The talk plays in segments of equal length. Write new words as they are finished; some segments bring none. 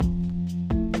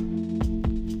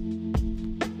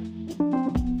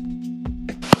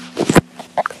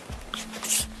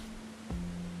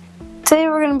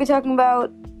be talking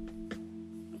about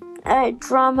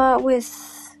drama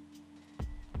with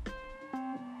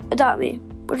Adopt Me,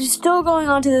 which is still going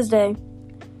on to this day.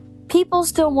 People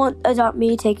still want Adopt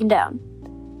Me taken down.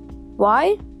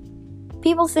 Why?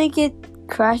 People think it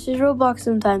crashes Roblox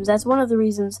sometimes. That's one of the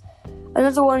reasons.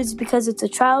 Another one is because it's a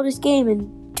childish game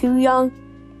and too young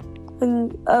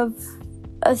of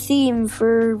a theme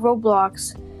for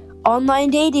Roblox. Online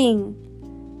dating.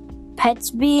 Pets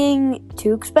being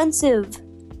too expensive.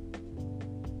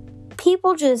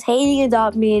 People just hating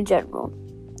Adopt Me in general.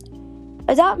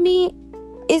 Adopt Me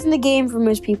isn't a game for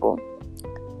most people.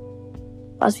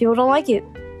 Lots of people don't like it.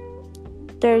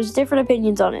 There's different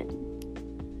opinions on it.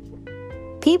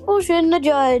 People shouldn't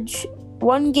judge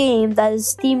one game that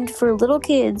is themed for little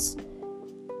kids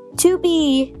to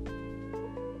be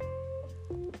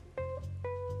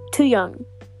too young.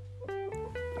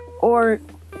 Or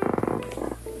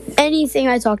anything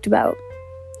I talked about.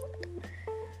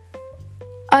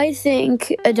 I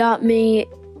think Adopt Me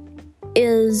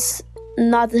is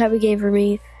not the type of game for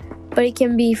me, but it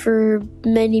can be for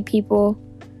many people.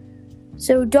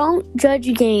 So don't judge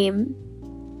a game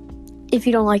if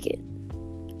you don't like it.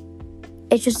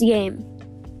 It's just a game.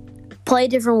 Play a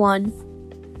different one.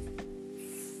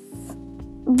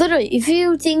 Literally, if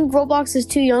you think Roblox is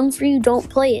too young for you, don't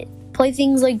play it. Play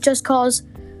things like Just Cause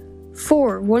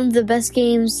 4, one of the best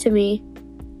games to me.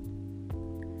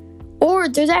 Or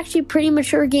there's actually pretty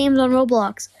mature games on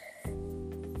Roblox.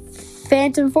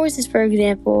 Phantom Forces, for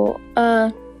example.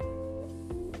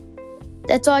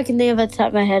 That's all I can think of at the top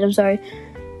of my head. I'm sorry.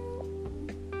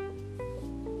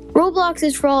 Roblox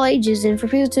is for all ages and for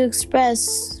people to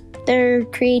express their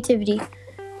creativity.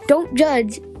 Don't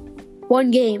judge one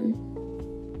game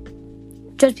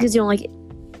just because you don't like it.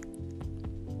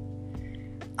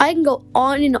 I can go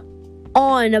on and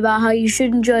on about how you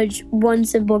shouldn't judge one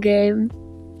simple game.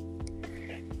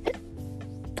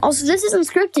 Also, this isn't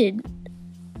scripted.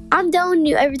 I'm telling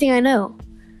you everything I know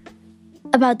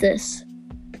about this.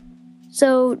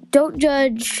 So, don't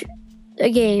judge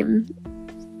a game.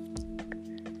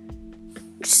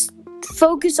 Just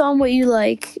focus on what you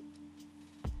like.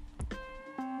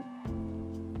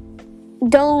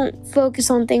 Don't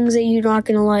focus on things that you're not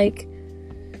going to like.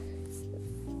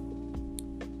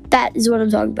 That is what I'm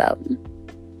talking about.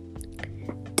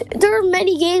 There are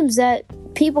many games that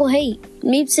people hate.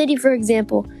 Meep City, for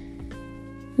example.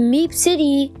 Meep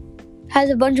City has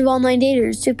a bunch of online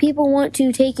daters, so people want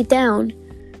to take it down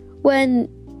when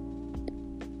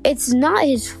it's not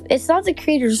the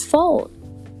creator's fault.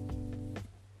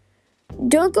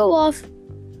 Don't go off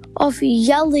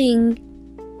yelling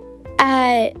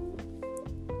at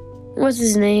what's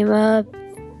his name? I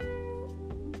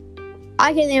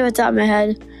can't think of it off the top of my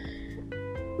head,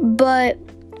 but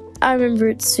I remember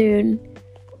it soon.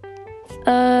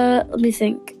 Let me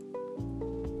think.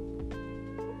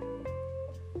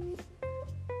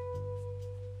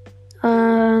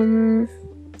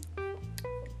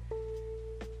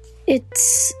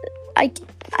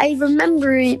 I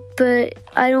remember it, but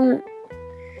I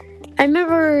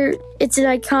remember it's an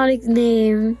iconic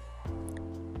name.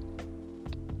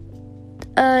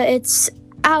 It's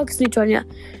Alex Neutron, yeah.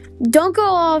 Don't go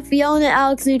off yelling at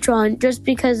Alex Neutron just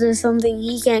because of something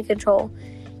he can't control.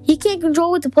 He can't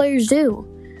control what the players do.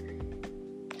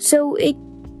 So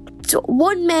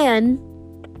one man,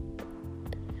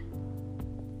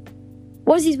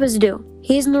 what is he supposed to do?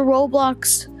 He's in a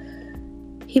Roblox.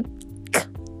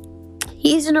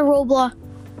 He's in a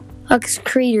Roblox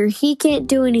creator. He can't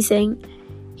do anything.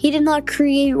 He did not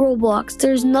create Roblox.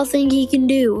 There's nothing he can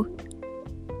do.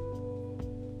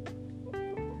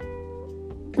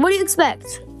 What do you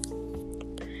expect?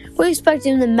 What do you expect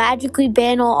him to magically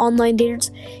ban all online daters?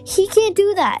 He can't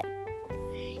do that.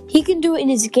 He can do it in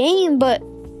his game, but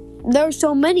there are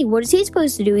so many. What is he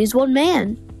supposed to do? He's one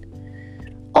man.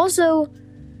 Also,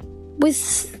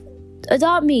 with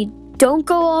Adopt Me, don't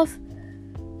go off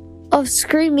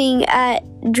screaming at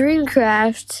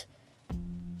Dreamcraft,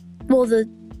 well, the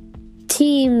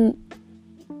team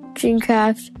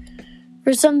Dreamcraft,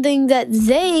 for something that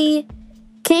they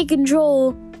can't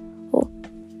control. Well,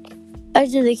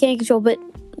 actually, they can't control, but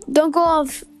don't go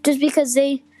off just because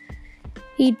you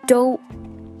don't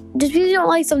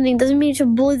like something doesn't mean you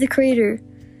should bully the creator.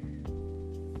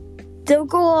 Don't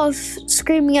go off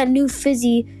screaming at New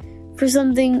Fizzy for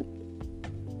something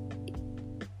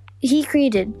he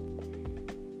created.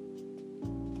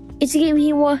 It's a game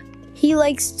he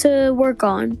likes to work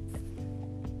on.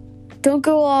 Don't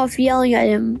go off yelling at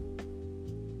him.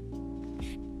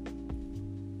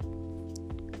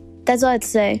 That's all I have to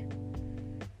say.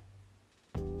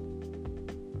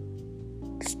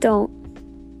 Just don't.